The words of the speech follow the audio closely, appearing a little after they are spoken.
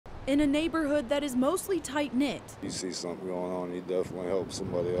in a neighborhood that is mostly tight-knit. You see something going on, you definitely help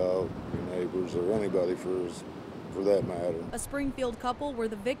somebody out, your neighbors or anybody for that matter. A Springfield couple were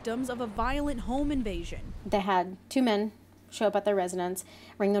the victims of a violent home invasion. They had two men show up at their residence,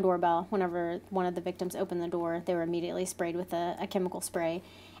 ring the doorbell. Whenever one of the victims opened the door, they were immediately sprayed with a chemical spray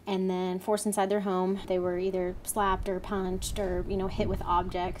and then forced inside their home. They were either slapped or punched or, hit with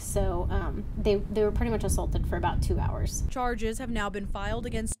objects. So they were pretty much assaulted for about 2 hours. Charges have now been filed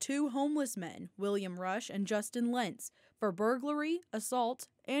against two homeless men, William Rush and Justin Lentz, for burglary, assault,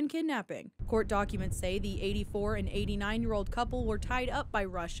 and kidnapping. Court documents say the 84 and 89-year-old couple were tied up by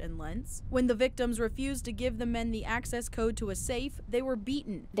Rush and Lentz. When the victims refused to give the men the access code to a safe, they were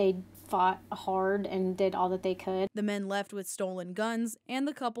beaten. They fought hard and did all that they could. The men left with stolen guns and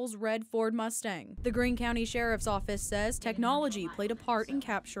the couple's red Ford Mustang. The Greene County Sheriff's Office says technology played a part in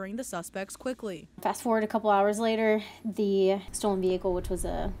capturing the suspects quickly. Fast forward a couple hours later, the stolen vehicle, which was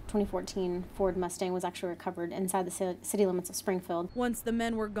a 2014 Ford Mustang, was actually recovered inside the city limits of Springfield. Once the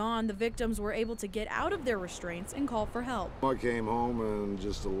men were gone, the victims were able to get out of their restraints and call for help. I came home and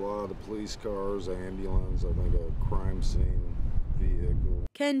just a lot of police cars, ambulance, I think a crime scene vehicle.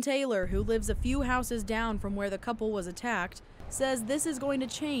 Ken Taylor, who lives a few houses down from where the couple was attacked, says this is going to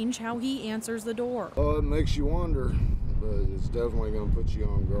change how he answers the door. Oh, it makes you wonder, but it's definitely going to put you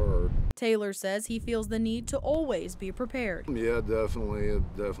on guard. Taylor says he feels the need to always be prepared. Yeah, definitely.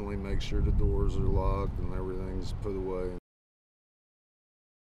 It definitely makes sure the doors are locked and everything's put away.